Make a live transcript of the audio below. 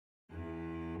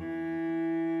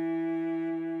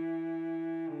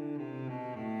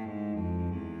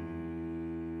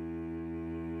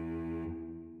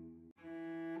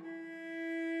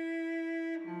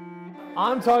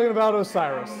I'm talking about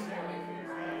Osiris.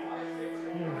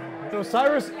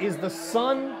 Osiris is the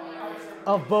son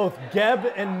of both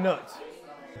Geb and Nut,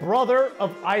 brother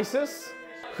of Isis,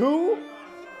 whom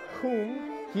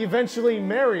he eventually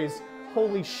marries.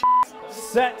 Holy shit.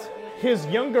 Set, his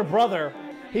younger brother,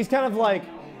 he's kind of like,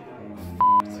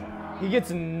 he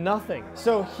gets nothing.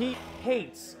 So he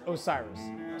hates Osiris,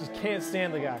 just can't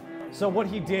stand the guy. So what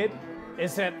he did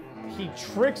is that he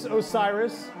tricks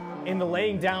Osiris into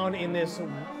laying down in this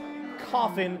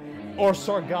coffin or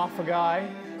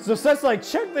sarcophagi. So Set's like,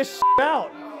 check this shit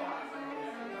out.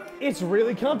 It's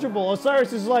really comfortable.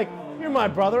 Osiris is like, you're my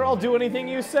brother, I'll do anything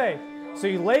you say. So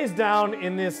he lays down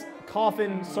in this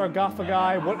coffin,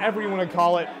 sarcophagi, whatever you want to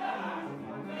call it.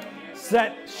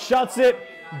 Set shuts it,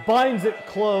 binds it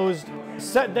closed.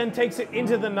 Set then takes it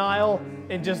into the Nile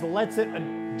and just lets it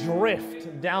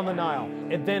drift down the Nile.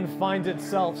 It then finds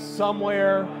itself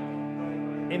somewhere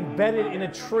embedded in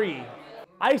a tree.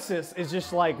 Isis is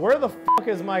just like, where the fuck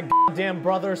is my goddamn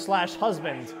brother slash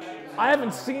husband? I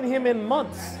haven't seen him in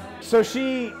months. So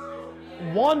she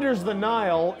wanders the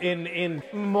Nile in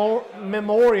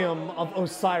memoriam of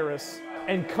Osiris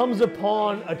and comes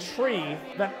upon a tree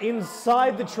that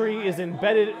inside the tree is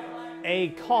embedded a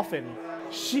coffin.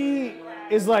 She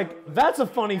is like, that's a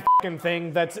funny fucking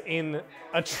thing that's in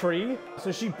a tree.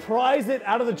 So she pries it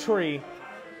out of the tree,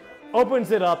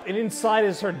 opens it up, and inside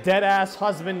is her dead-ass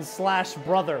husband slash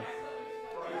brother.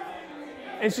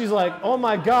 And she's like, oh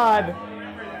my God,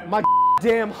 my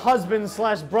damn husband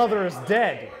slash brother is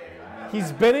dead.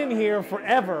 He's been in here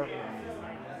forever.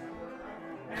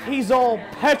 He's all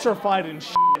petrified and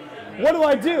shit. What do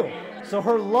I do? So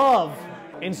her love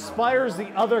inspires the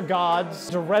other gods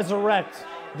to resurrect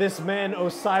this man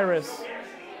Osiris,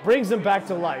 brings him back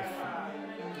to life.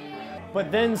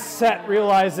 But then Set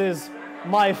realizes,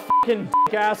 my fucking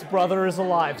dick-ass brother is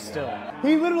alive still.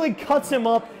 He literally cuts him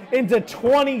up into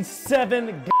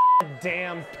 27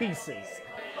 goddamn pieces.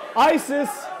 Isis,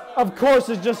 of course,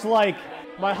 is just like,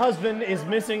 my husband is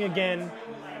missing again.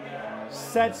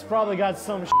 Set's probably got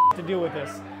some shit to do with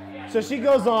this. So she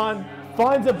goes on,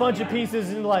 finds a bunch of pieces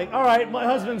and like, all right, my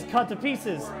husband's cut to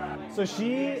pieces. So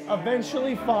she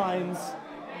eventually finds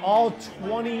all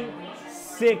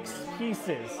 26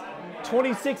 pieces.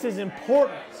 26 is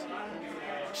important.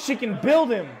 She can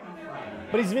build him,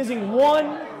 but he's missing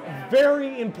one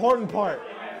very important part.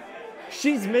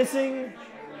 She's missing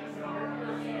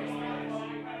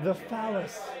the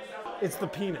phallus. It's the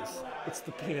penis. It's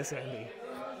the penis, Andy.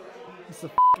 It's the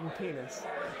fucking penis.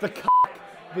 The cock,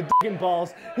 the dick and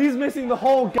balls. He's missing the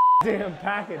whole goddamn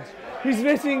package. He's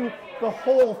missing the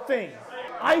whole thing.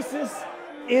 Isis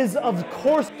is, of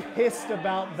course, pissed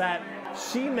about that.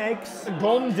 She makes a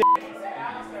golden dick,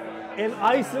 and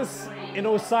Isis and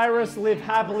Osiris live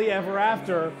happily ever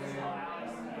after.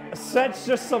 Set's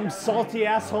just some salty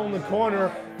asshole in the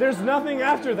corner. There's nothing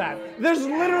after that. There's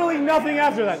literally nothing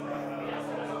after that.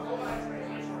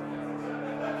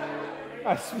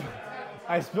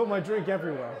 I spilled my drink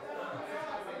everywhere.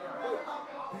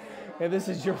 And this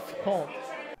is your fault.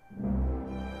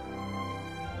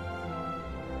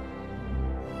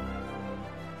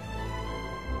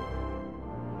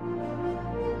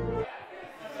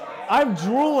 I'm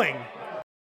drooling.